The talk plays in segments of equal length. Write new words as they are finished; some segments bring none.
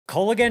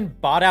Culligan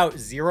bought out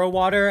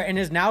ZeroWater and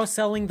is now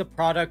selling the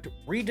product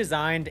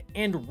redesigned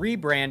and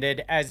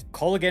rebranded as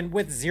Culligan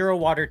with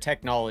ZeroWater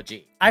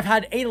technology. I've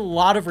had a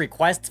lot of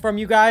requests from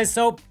you guys,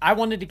 so I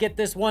wanted to get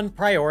this one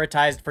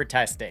prioritized for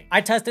testing. I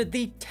tested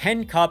the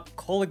 10-cup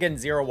Culligan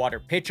Zero Water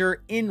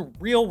pitcher in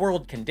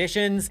real-world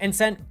conditions and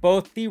sent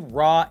both the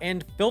raw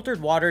and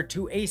filtered water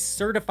to a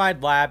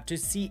certified lab to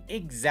see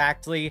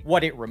exactly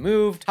what it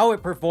removed, how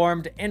it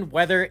performed, and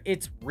whether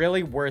it's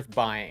really worth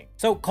buying.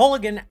 So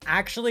Culligan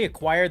actually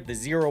acquired the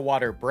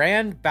ZeroWater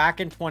brand back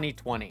in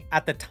 2020.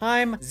 At the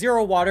time,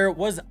 ZeroWater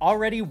was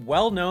already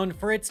well known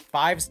for its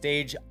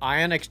 5-stage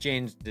ion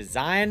exchange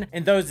design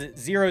and those 000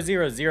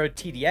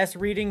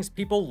 TDS readings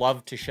people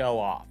love to show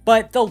off.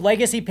 But the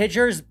legacy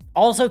pitchers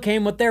also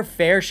came with their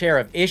fair share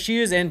of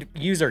issues and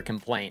user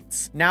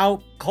complaints.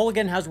 Now,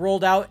 Culligan has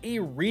rolled out a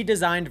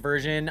redesigned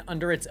version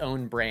under its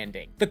own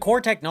branding. The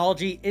core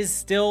technology is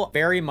still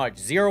very much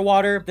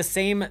ZeroWater, the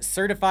same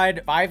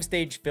certified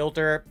 5-stage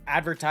filter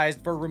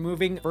advertised for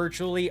removing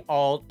virtually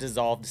all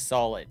dissolved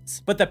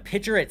solids. But the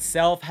pitcher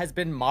itself has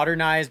been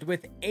modernized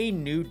with a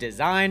new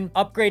design,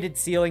 upgraded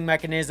sealing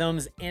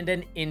mechanisms, and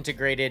an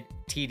integrated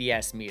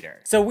TDS meter.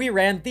 So we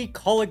ran the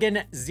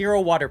Culligan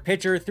ZeroWater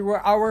pitcher through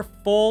our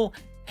full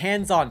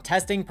hands-on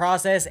testing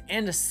process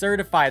and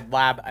certified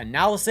lab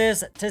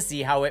analysis to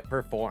see how it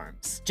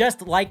performs.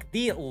 Just like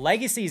the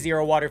legacy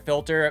ZeroWater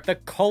filter, the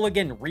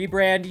Culligan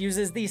rebrand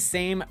uses the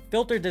same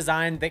filter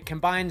design that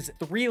combines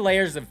 3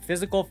 layers of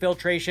physical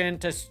filtration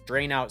to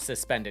strain out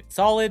suspended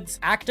solids,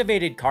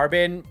 activated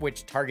carbon,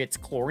 which targets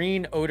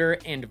chlorine, odor,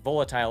 and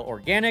volatile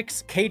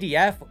organics,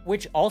 KDF,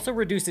 which also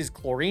reduces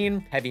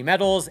chlorine, heavy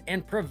metals,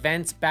 and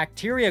prevents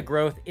bacteria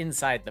growth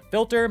inside the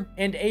filter,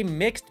 and a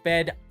mixed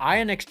bed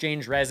ion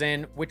exchange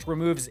resin, which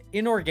removes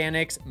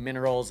inorganics,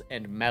 minerals,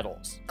 and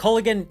metals.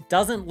 Culligan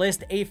doesn't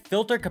list a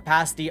filter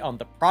capacity on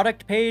the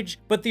product page,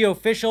 but the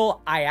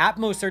official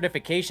IAPMO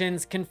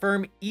certifications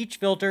confirm each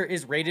filter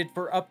is rated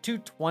for up to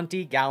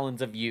 20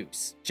 gallons of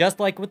use. Just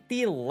like with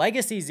the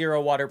legacy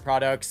ZeroWater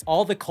products,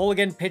 all the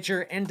Culligan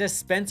pitcher and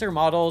dispenser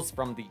models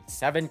from the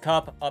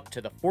 7-cup up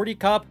to the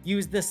 40-cup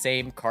use the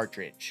same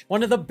cartridge.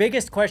 One of the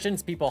biggest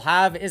questions people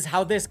have is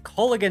how this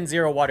Culligan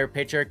ZeroWater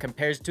pitcher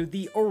compares to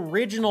the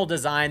original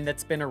design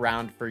that's been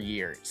around for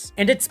years.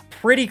 And it's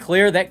pretty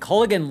clear that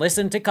Culligan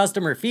listened to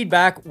customer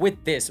feedback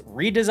with this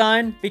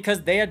redesign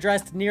because they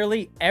addressed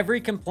nearly every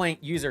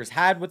complaint users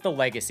had with the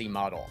legacy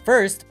model.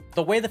 First,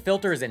 the way the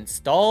filter is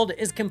installed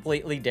is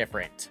completely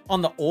different.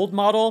 On the old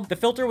model, the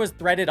filter was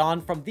threaded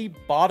on from the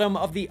bottom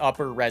of the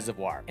upper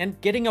reservoir, and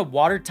getting a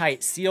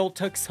watertight seal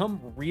took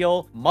some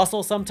real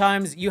muscle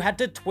sometimes. You had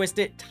to twist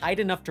it tight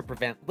enough to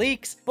prevent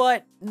leaks,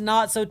 but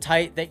not so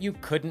tight that you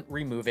couldn't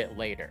remove it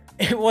later.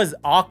 It was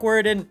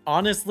awkward and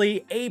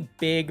honestly a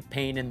big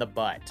pain in the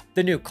butt.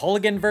 The new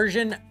Culligan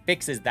version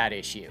fixes that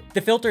issue.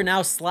 The filter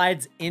now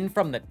slides in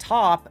from the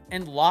top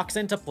and locks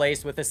into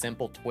place with a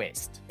simple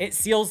twist. It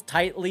seals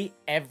tightly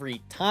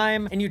every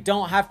time, and you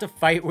don't have to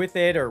fight with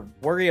it or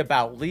worry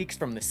about leaks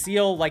from the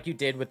seal like you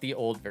did with the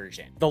old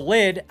version. The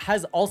lid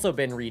has also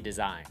been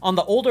redesigned. On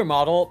the older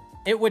model,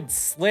 it would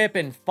slip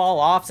and fall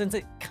off since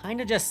it kind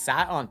of just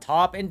sat on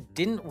top and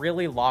didn't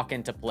really lock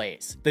into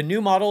place. The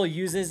new model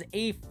uses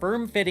a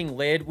firm-fitting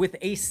lid with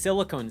a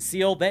silicone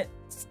seal that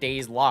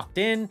stays locked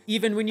in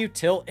even when you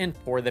tilt and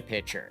pour the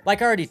pitcher.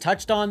 Like I already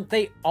touched on,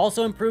 they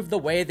also improved the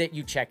way that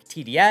you check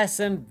TDS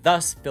and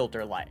thus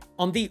filter life.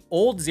 On the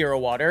old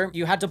ZeroWater,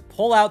 you had to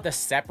pull out the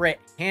separate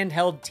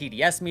handheld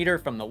TDS meter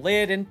from the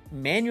lid and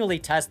manually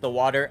test the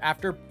water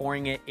after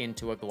pouring it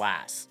into a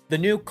glass. The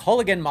new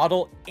Culligan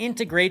model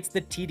integrates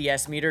the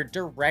TDS meter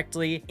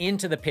directly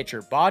into the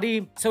pitcher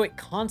body, so it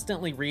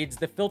constantly reads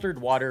the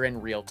filtered water in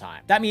real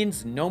time. That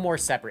means no more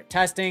separate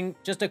testing,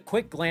 just a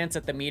quick glance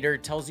at the meter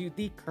tells you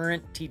the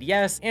current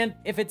TDS and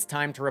if it's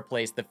time to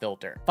replace the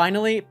filter.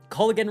 Finally,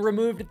 Culligan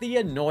removed the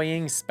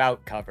annoying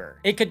spout cover.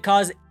 It could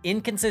cause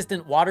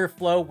inconsistent water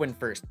flow when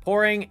first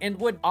pouring and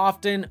would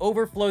often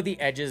overflow the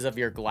edges of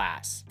your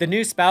glass. The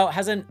new spout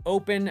has an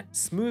open,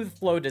 smooth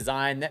flow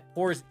design that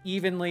pours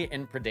evenly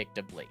and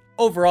predictably.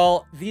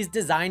 Overall, these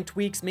design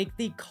tweaks make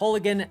the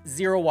Culligan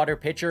ZeroWater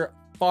pitcher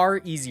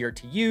far easier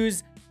to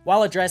use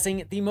while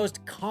addressing the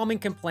most common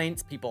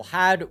complaints people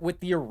had with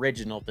the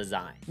original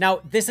design.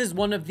 Now, this is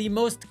one of the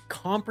most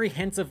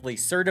comprehensively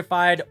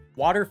certified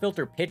water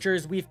filter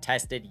pitchers we've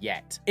tested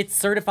yet. It's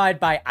certified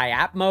by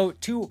IAPMO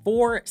to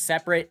 4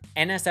 separate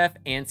NSF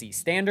ANSI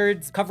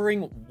standards,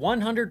 covering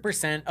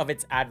 100% of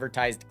its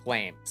advertised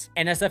claims.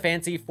 NSF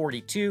ANSI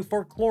 42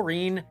 for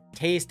chlorine,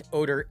 taste,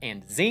 odor,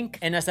 and zinc.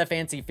 NSF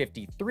ANSI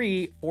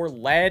 53 for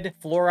lead,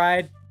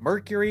 fluoride,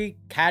 mercury,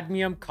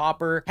 cadmium,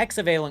 copper,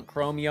 hexavalent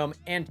chromium,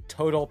 and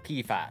total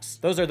PFAS.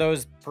 Those are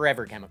those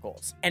forever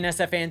chemicals.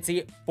 NSF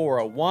ANSI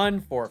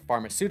 401 for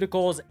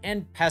pharmaceuticals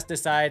and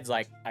pesticides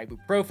like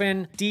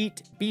ibuprofen,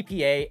 DEET,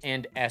 BPA,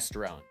 and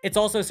estrone. It's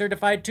also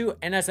certified to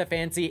NSF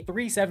ANSI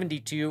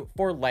 372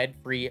 for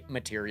lead-free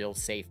material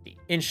safety.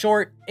 In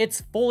short,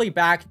 it's fully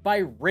backed by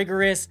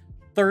rigorous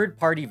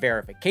third-party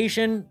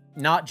verification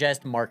not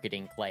just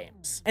marketing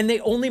claims. And they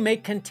only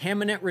make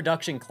contaminant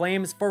reduction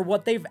claims for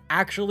what they've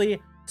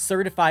actually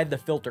certified the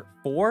filter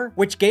for,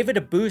 which gave it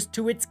a boost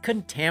to its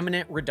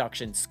contaminant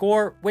reduction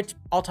score, which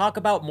I'll talk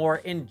about more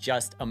in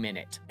just a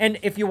minute. And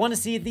if you want to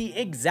see the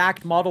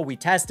exact model we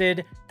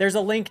tested, there's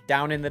a link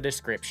down in the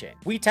description.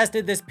 We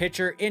tested this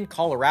pitcher in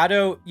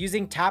Colorado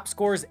using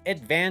TapScore's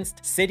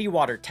advanced city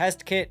water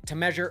test kit to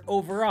measure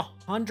over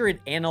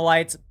 100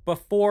 analytes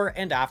before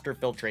and after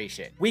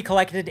filtration. We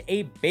collected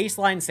a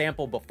baseline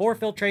sample before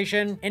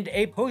filtration and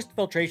a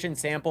post-filtration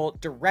sample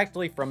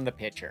directly from the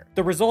pitcher.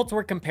 The results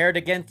were compared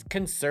against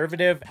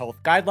conservative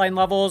health guideline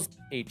levels,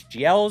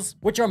 HGLs,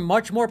 which are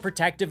much more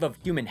protective of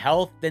human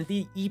health than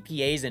the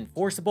EPA's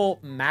enforceable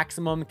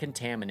maximum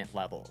contaminant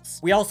levels.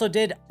 We also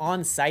did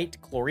on-site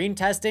chlorine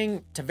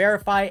testing to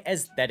verify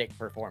aesthetic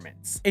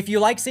performance. If you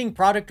like seeing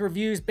product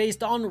reviews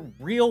based on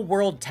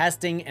real-world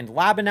testing and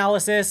lab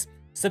analysis,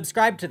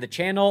 subscribe to the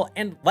channel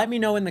and let me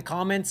know in the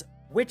comments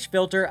which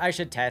filter I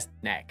should test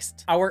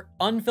next. Our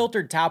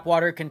unfiltered tap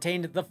water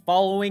contained the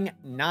following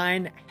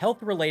 9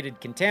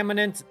 health-related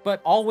contaminants, but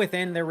all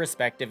within their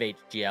respective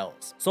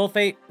HGLs: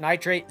 sulfate,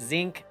 nitrate,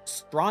 zinc,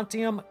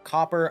 strontium,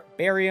 copper,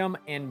 barium,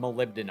 and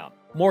molybdenum.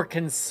 More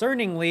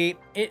concerningly,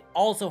 it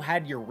also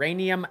had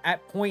uranium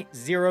at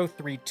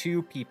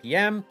 0.032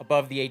 ppm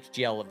above the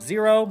HGL of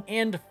 0,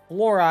 and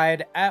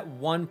fluoride at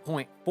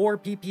 1.4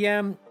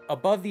 ppm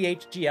above the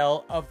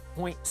HGL of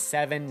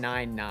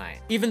 0.799.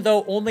 Even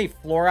though only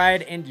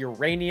fluoride and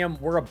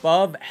uranium were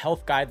above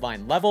health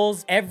guideline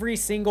levels, every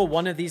single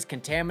one of these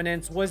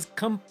contaminants was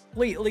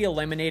completely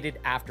eliminated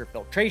after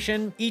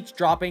filtration, each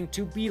dropping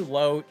to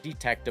below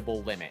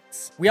detectable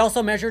limits. We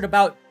also measured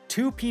about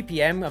 2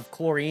 ppm of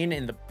chlorine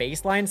in the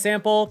baseline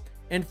sample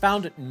and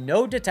found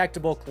no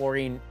detectable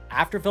chlorine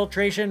after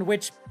filtration,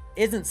 which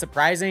isn't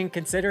surprising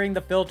considering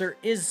the filter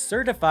is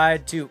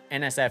certified to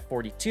NSF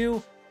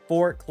 42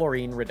 for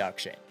chlorine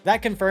reduction.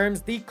 That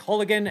confirms the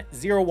Culligan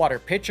Zero Water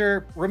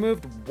pitcher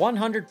removed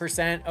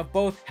 100% of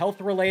both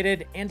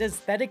health-related and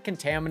aesthetic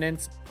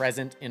contaminants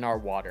present in our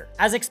water.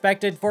 As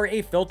expected for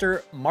a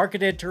filter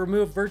marketed to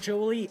remove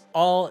virtually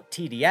all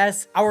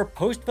TDS, our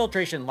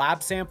post-filtration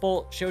lab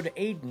sample showed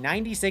a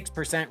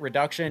 96%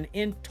 reduction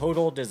in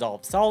total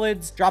dissolved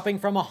solids, dropping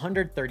from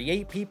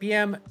 138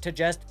 ppm to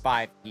just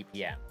 5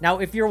 ppm. Now,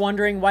 if you're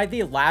wondering why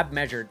the lab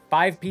measured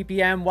 5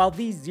 ppm while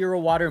the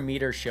Zero Water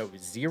meter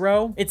shows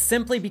 0, it's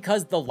simply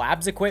because the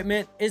lab's equipment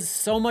is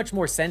so much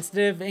more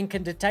sensitive and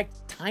can detect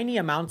tiny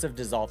amounts of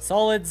dissolved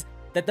solids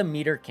that the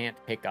meter can't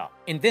pick up.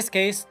 In this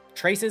case,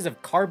 traces of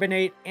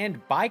carbonate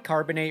and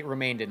bicarbonate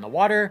remained in the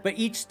water, but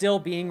each still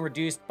being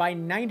reduced by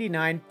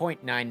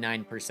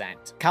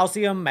 99.99%.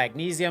 Calcium,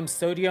 magnesium,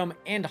 sodium,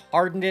 and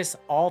hardness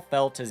all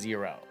fell to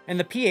 0. And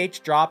the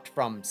pH dropped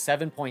from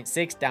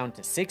 7.6 down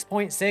to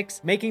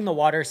 6.6, making the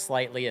water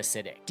slightly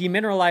acidic.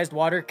 Demineralized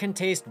water can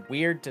taste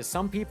weird to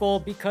some people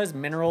because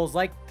minerals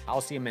like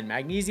calcium and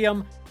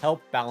magnesium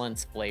help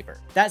balance flavor.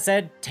 That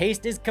said,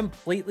 taste is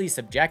completely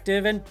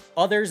subjective and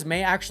others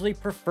may actually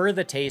prefer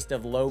the taste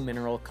of low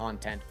mineral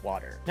content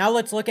water. Now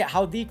let's look at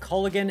how the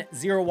Culligan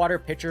Zero Water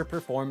pitcher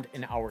performed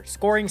in our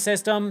scoring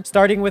system,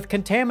 starting with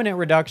contaminant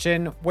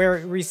reduction, where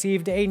it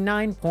received a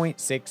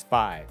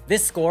 9.65.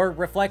 This score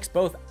reflects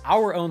both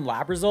our own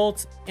lab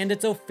results and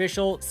its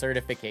official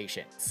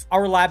certifications.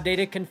 Our lab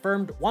data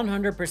confirmed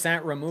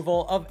 100%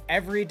 removal of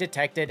every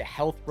detected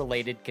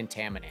health-related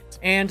contaminant,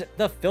 and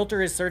the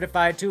filter is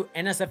certified to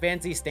NSF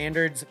ANSI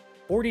standards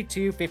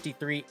 42,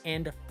 53,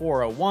 and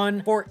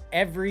 401 for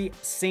every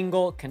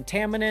single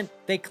contaminant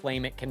they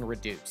claim it can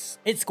reduce.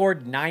 It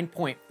scored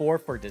 9.4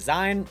 for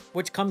design,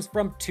 which comes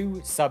from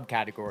 2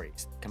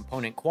 subcategories: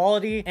 component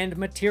quality and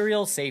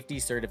material safety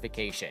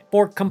certification.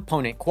 For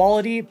component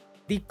quality,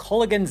 the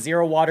Culligan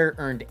Zero Water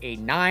earned a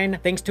 9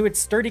 thanks to its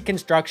sturdy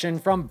construction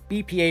from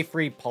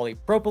BPA-free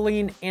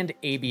polypropylene and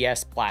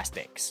ABS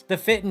plastics. The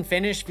fit and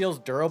finish feels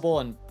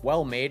durable and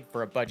well made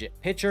for a budget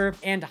pitcher,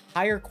 and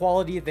higher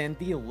quality than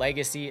the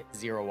legacy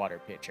Zero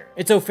Water pitcher.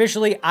 It's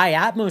officially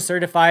IATMO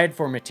certified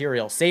for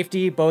material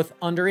safety, both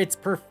under its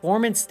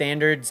performance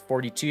standards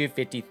 42,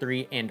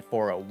 53, and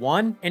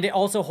 401, and it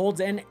also holds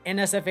an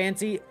NSF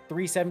ANSI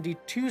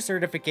 372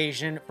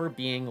 certification for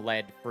being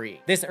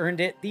lead-free. This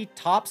earned it the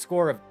top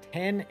score of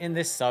 10 in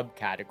this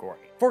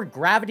subcategory. For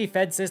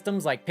gravity-fed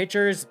systems like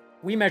pitchers,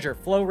 we measure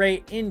flow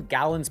rate in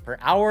gallons per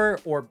hour,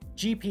 or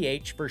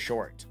GPH for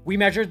short. We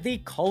measured the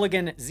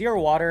Culligan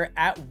Zero Water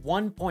at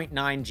 1.9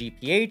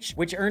 GPH,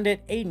 which earned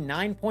it a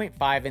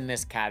 9.5 in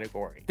this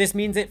category. This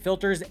means it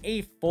filters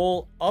a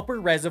full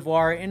upper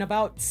reservoir in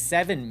about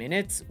 7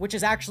 minutes, which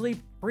is actually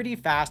pretty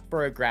fast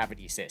for a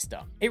gravity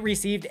system. It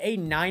received a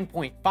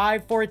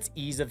 9.5 for its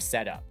ease of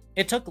setup.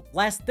 It took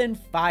less than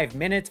 5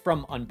 minutes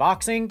from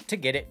unboxing to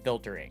get it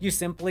filtering. You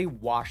simply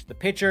wash the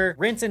pitcher,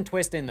 rinse and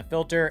twist in the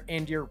filter,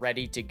 and you're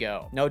ready to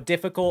go. No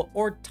difficult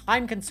or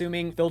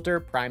time-consuming filter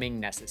priming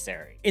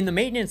necessary. In the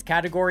maintenance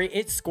category,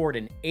 it scored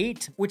an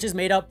 8, which is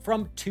made up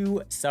from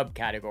 2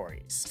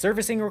 subcategories: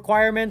 servicing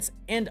requirements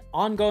and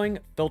ongoing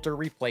filter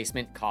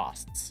replacement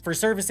costs. For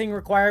servicing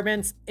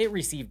requirements, it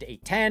received a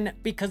 10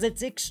 because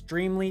it's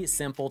extremely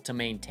simple to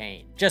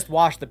maintain. Just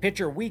wash the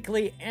pitcher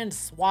weekly and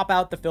swap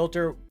out the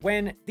filter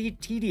when the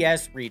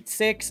TDS reads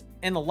 6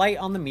 and the light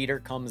on the meter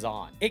comes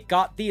on. It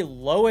got the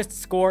lowest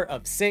score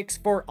of 6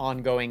 for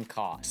ongoing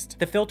cost.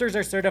 The filters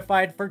are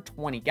certified for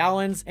 20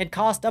 gallons and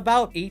cost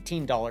about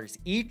 $18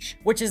 each,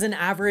 which is an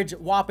average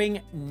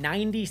whopping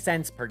 90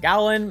 cents per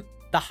gallon,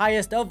 the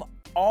highest of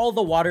all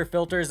the water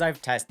filters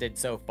I've tested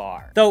so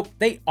far. Though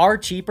they are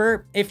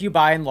cheaper if you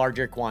buy in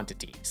larger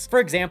quantities. For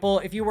example,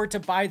 if you were to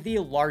buy the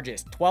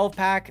largest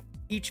 12-pack,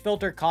 each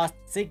filter costs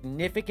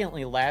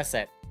significantly less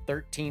at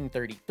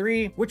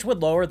 $13.33, which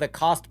would lower the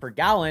cost per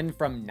gallon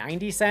from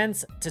 90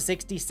 cents to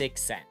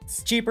 66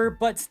 cents. Cheaper,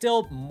 but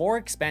still more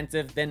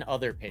expensive than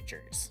other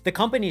pitchers. The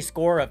company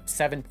score of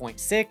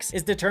 7.6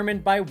 is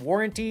determined by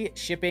warranty,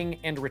 shipping,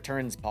 and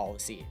returns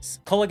policies.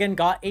 Culligan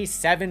got a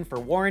 7 for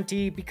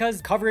warranty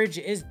because coverage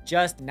is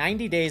just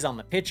 90 days on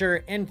the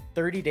pitcher and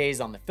 30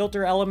 days on the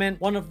filter element,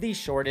 one of the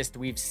shortest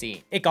we've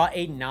seen. It got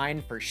a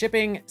 9 for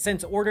shipping,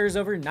 since orders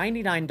over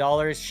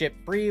 $99 ship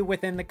free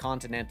within the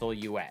continental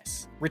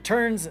US.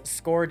 Returns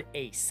scored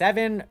a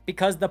 7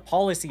 because the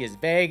policy is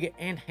vague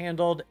and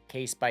handled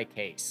case by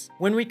case.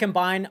 When we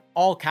combine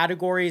all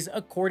categories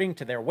according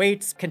to their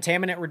weights,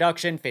 contaminant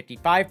reduction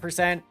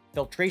 55%,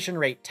 filtration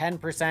rate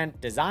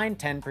 10%, design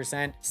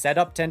 10%,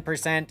 setup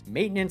 10%,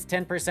 maintenance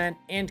 10%,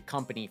 and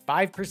company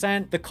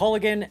 5%, the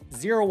Culligan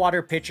Zero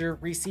Water pitcher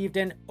received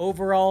an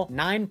overall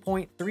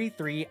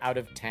 9.33 out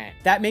of 10.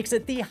 That makes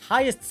it the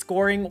highest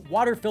scoring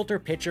water filter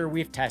pitcher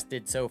we've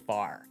tested so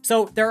far.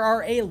 So there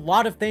are a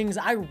lot of things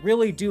I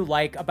really do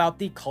like about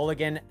the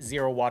Culligan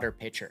Zero Water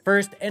pitcher.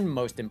 First and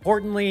most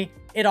importantly,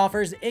 it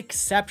offers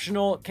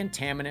exceptional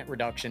contaminant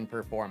reduction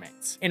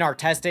performance. In our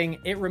testing,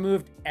 it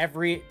removed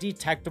every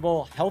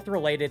detectable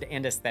health-related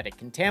and aesthetic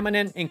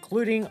contaminant,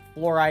 including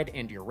fluoride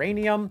and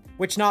uranium,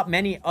 which not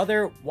many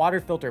other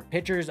water filter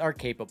pitchers are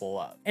capable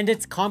of. And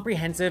its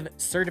comprehensive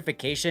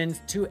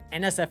certifications to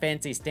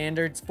NSF-ANSI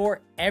standards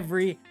for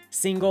every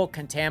single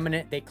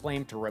contaminant they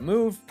claim to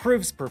remove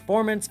proves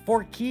performance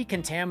for key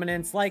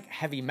contaminants like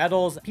heavy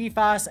metals,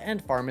 PFAS,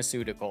 and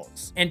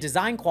pharmaceuticals. And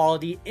design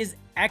quality is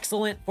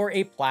excellent for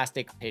a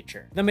plastic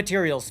pitcher. The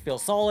materials feel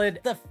solid,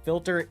 the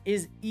filter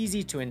is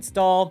easy to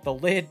install, the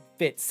lid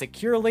fits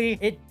securely,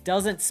 it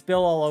doesn't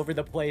spill all over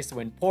the place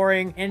when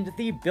pouring, and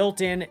the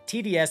built-in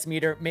TDS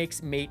meter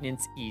makes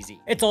maintenance easy.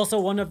 It's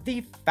also one of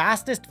the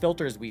fastest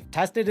filters we've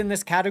tested in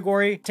this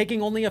category,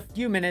 taking only a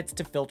few minutes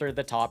to filter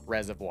the top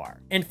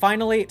reservoir. And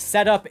finally,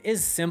 setup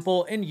is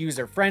simple and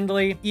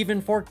user-friendly, even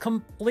for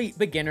complete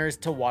beginners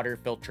to water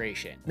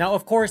filtration. Now,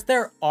 of course,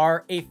 there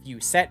are a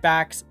few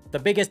setbacks, the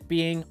biggest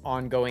being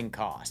ongoing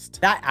cost.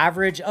 That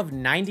average of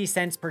 90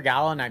 cents per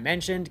gallon I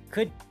mentioned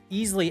could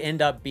easily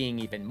end up being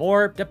even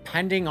more,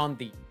 depending on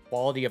the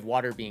quality of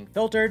water being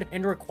filtered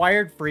and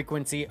required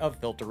frequency of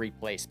filter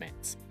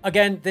replacements.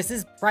 Again, this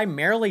is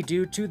primarily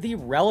due to the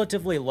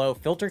relatively low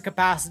filter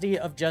capacity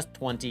of just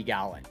 20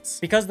 gallons.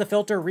 Because the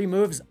filter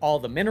removes all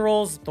the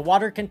minerals, the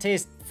water can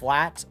taste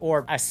flat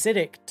or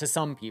acidic to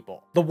some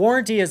people. The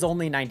warranty is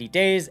only 90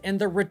 days and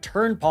the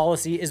return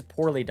policy is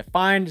poorly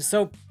defined,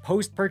 so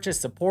post-purchase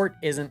support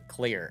isn't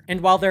clear.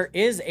 And while there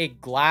is a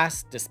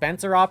glass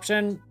dispenser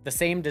option, the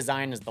same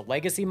design as the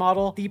legacy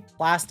model, the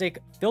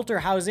plastic filter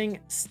housing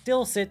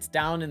still sits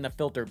down in the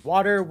filtered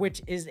water,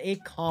 which is a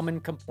common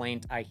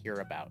complaint I hear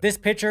about. This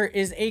pitcher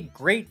is a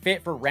great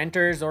fit for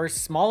renters or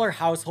smaller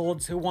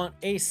households who want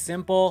a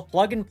simple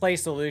plug-and-play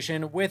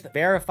solution with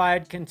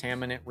verified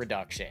contaminant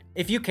reduction.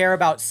 If you care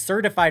about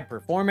certified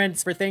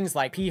performance for things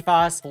like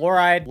PFAS,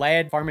 fluoride,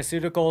 lead,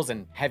 pharmaceuticals,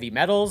 and heavy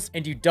metals,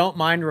 and you don't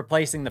mind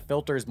replacing the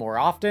filters more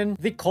often,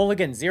 the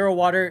Culligan Zero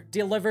Water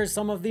delivers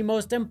some of the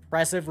most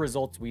impressive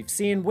results we've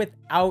seen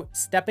without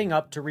stepping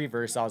up to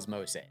reverse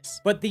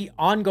osmosis. But the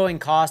ongoing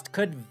cost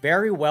could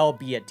very well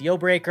be a deal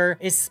breaker,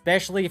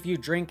 especially if you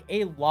drink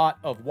a lot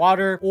of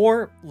water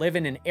or live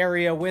in an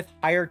area with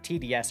higher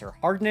TDS or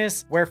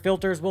hardness, where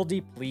filters will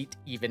deplete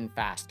even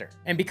faster.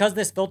 And because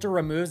this filter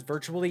removes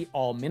virtually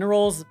all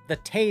minerals, the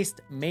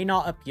taste may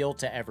not appeal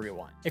to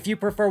everyone. If you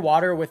prefer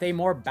water with a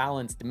more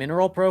balanced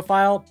mineral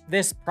profile,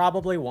 this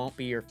probably won't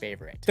be your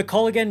favorite. The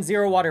Culligan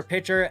Zero Water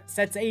pitcher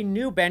sets a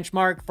new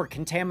benchmark for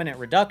contaminant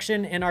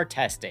reduction in our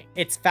testing.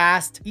 It's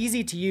fast,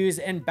 easy to use,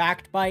 and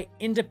backed by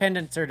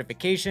independent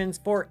certifications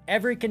for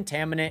every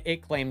contaminant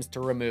it claims to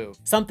remove,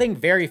 something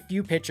very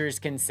few pitchers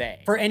can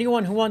say. For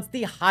anyone who wants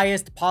the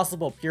highest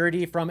possible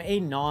purity from a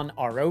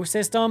non-RO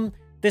system,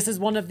 this is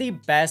one of the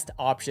best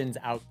options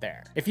out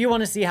there. If you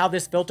want to see how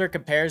this filter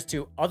compares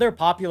to other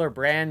popular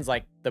brands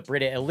like the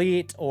Brita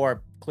Elite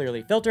or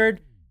Clearly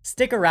Filtered,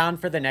 Stick around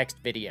for the next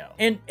video.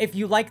 And if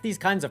you like these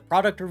kinds of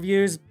product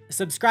reviews,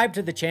 subscribe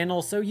to the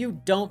channel so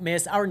you don't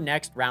miss our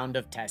next round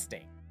of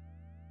testing.